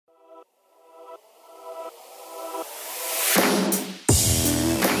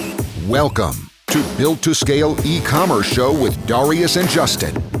Welcome to Built to Scale e-commerce show with Darius and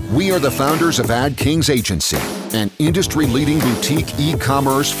Justin. We are the founders of AdKings Agency, an industry-leading boutique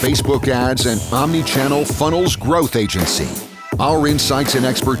e-commerce, Facebook ads, and omni-channel funnels growth agency. Our insights and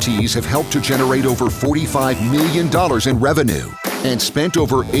expertise have helped to generate over $45 million in revenue and spent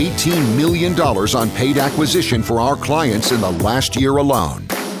over $18 million on paid acquisition for our clients in the last year alone.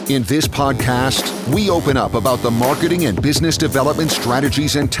 In this podcast, we open up about the marketing and business development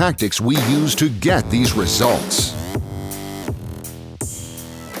strategies and tactics we use to get these results.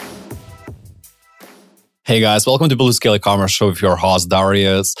 Hey guys, welcome to Built to Scale e-commerce show with your host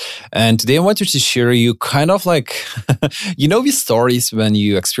Darius. And today I wanted to share you kind of like, these stories when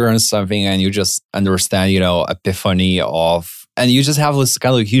you experience something and you just understand, epiphany of, and you just have this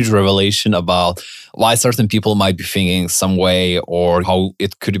kind of huge revelation about why certain people might be thinking some way or how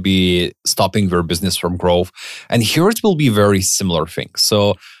it could be stopping their business from growth. And here it will be very similar thing.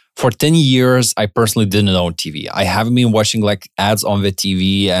 So for 10 years, I personally didn't own TV. I haven't been watching like ads on the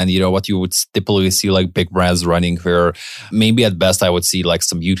TV and what you would typically see like big brands running there. Maybe at best I would see like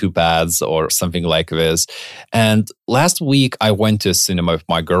some YouTube ads or something like this. And last week I went to a cinema with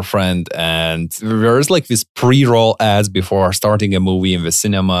my girlfriend and there's like this pre-roll ads before starting a movie in the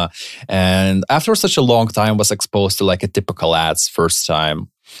cinema. And after such a long time I was exposed to like a typical ads first time.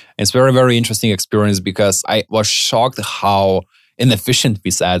 It's very, very interesting experience because I was shocked how inefficient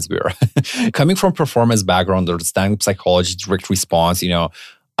these ads were. Coming from performance background, understanding psychology, direct response,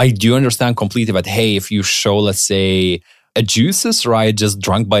 I do understand completely that, hey, if you show, let's say, a juices, right, just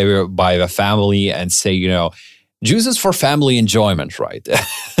drunk by the family and say, juices for family enjoyment, right?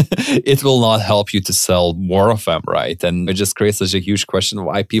 It will not help you to sell more of them, right? And it just creates such a huge question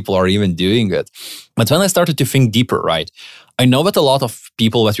why people are even doing it. But when I started to think deeper, right, I know that a lot of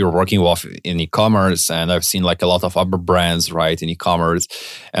people that you're working with in e-commerce, and I've seen like a lot of other brands, right, in e-commerce,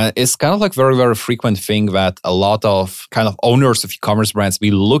 and it's kind of like very, very frequent thing that a lot of kind of owners of e-commerce brands,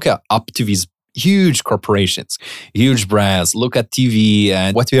 we look up to these huge corporations, huge brands, look at TV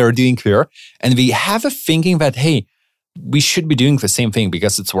and what we are doing here, and we have a thinking that, hey, we should be doing the same thing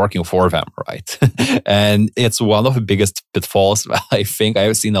because it's working for them, right? And it's one of the biggest pitfalls that I think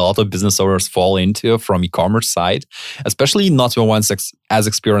I've seen a lot of business owners fall into from e-commerce side, especially not the ones as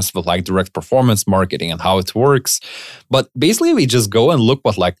experienced with like direct performance marketing and how it works. But basically we just go and look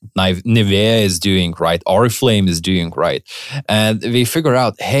what like Nivea is doing, right? Oriflame is doing, right? And we figure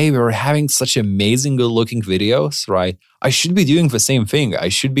out, hey, we're having such amazing good looking videos, right? I should be doing the same thing. I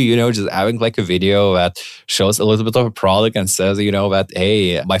should be, just having like a video that shows a little bit of a product and says, that,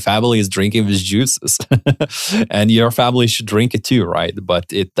 hey, my family is drinking these juices and your family should drink it too, right? But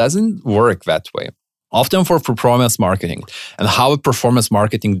it doesn't work that way. Often for performance marketing and how performance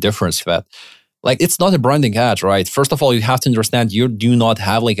marketing differs that. Like, it's not a branding ad, right? First of all, you have to understand you do not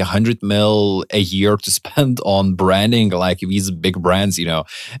have like 100 mil a year to spend on branding like these big brands,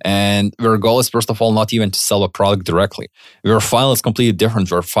 And their goal is, first of all, not even to sell a product directly. Their funnel is completely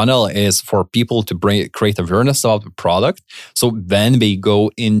different. Their funnel is for people to create awareness about the product. So then they go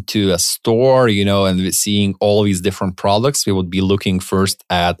into a store, and seeing all these different products, we would be looking first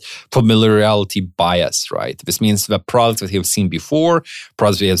at familiarity bias, right? This means the products that we have seen before,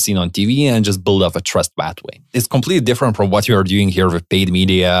 products we have seen on TV, and just build up a trust that way. It's completely different from what you are doing here with paid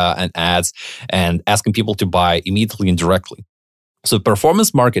media and ads and asking people to buy immediately and directly. So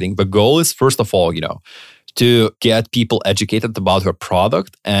performance marketing, the goal is first of all, to get people educated about their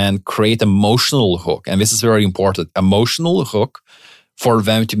product and create emotional hook. And this is very important, emotional hook for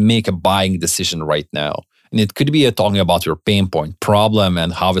them to make a buying decision right now. And it could be talking about your pain point, problem,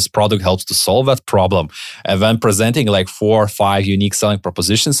 and how this product helps to solve that problem. And then presenting like 4 or 5 unique selling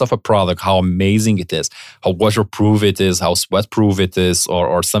propositions of a product, how amazing it is, how waterproof it is, how sweat-proof it is,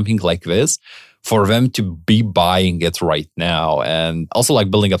 or something like this, for them to be buying it right now. And also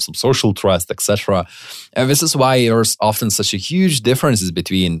like building up some social trust, etc. And this is why there's often such a huge differences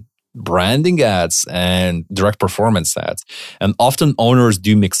between branding ads and direct performance ads. And often owners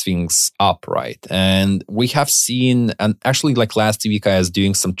do mix things up, right? And we have seen, and actually like last week I was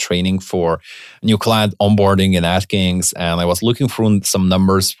doing some training for new client onboarding in AdKings, and I was looking through some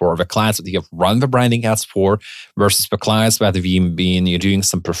numbers for the clients that we have run the branding ads for versus the clients that we've been doing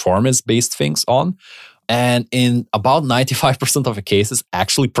some performance-based things on. And in about 95% of the cases,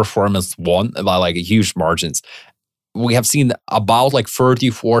 actually performance won by like huge margins. We have seen about like 30,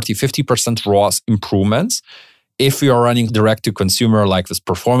 40, 50% ROAS improvements if you are running direct to consumer, like this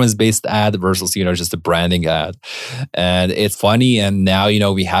performance-based ad versus, just a branding ad. And it's funny. And now,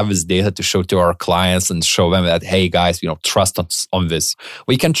 we have this data to show to our clients and show them that, hey guys, trust us on this.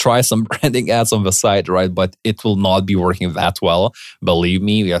 We can try some branding ads on the site, right? But it will not be working that well. Believe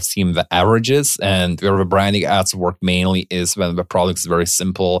me, we have seen the averages, and where the branding ads work mainly is when the product is very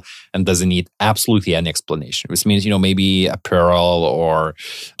simple and doesn't need absolutely any explanation, which means, maybe apparel or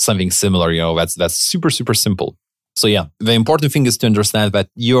something similar, that's super, super simple. So yeah, the important thing is to understand that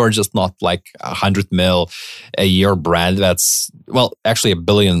you're just not like $100 million a year brand. That's, actually $1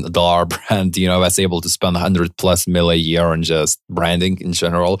 billion brand, that's able to spend $100+ million a year on just branding in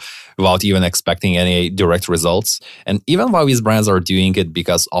general without even expecting any direct results. And even while these brands are doing it,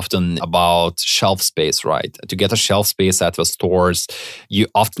 because often about shelf space, right? To get a shelf space at the stores, you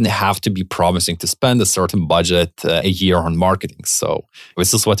often have to be promising to spend a certain budget a year on marketing. So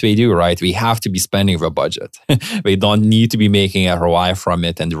this is what we do, right? We have to be spending the budget. We don't need to be making a ROI from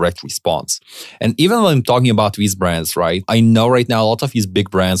it and direct response. And even when I'm talking about these brands, right, I know right now a lot of these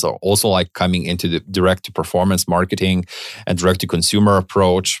big brands are also like coming into the direct to performance marketing and direct to consumer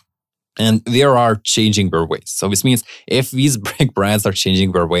approach. And they are changing their ways. So this means if these big brands are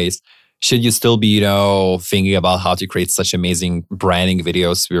changing their ways, should you still be, thinking about how to create such amazing branding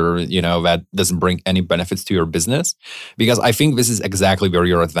videos where, that doesn't bring any benefits to your business? Because I think this is exactly where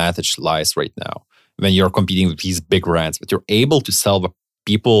your advantage lies right now. When you're competing with these big brands, but you're able to sell the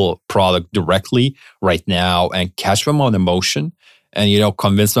people product directly right now and catch them on emotion and,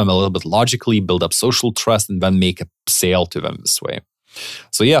 convince them a little bit logically, build up social trust, and then make a sale to them this way.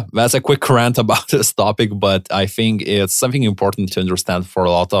 So yeah, that's a quick rant about this topic, but I think it's something important to understand for a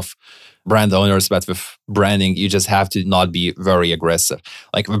lot of brand owners. But with branding, you just have to not be very aggressive.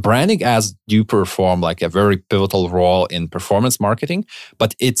 Like the branding ads do perform like a very pivotal role in performance marketing,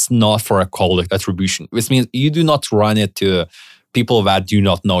 but it's not for a cold attribution, which means you do not run it to people that do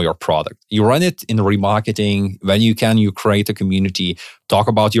not know your product. You run it in remarketing. When you can, you create a community, talk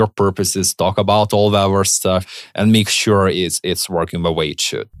about your purposes, talk about all the other stuff, and make sure it's working the way it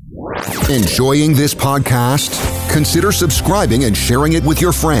should. Enjoying this podcast? Consider subscribing and sharing it with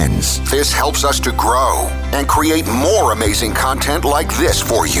your friends. This helps us to grow and create more amazing content like this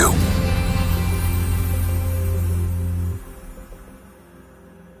for you.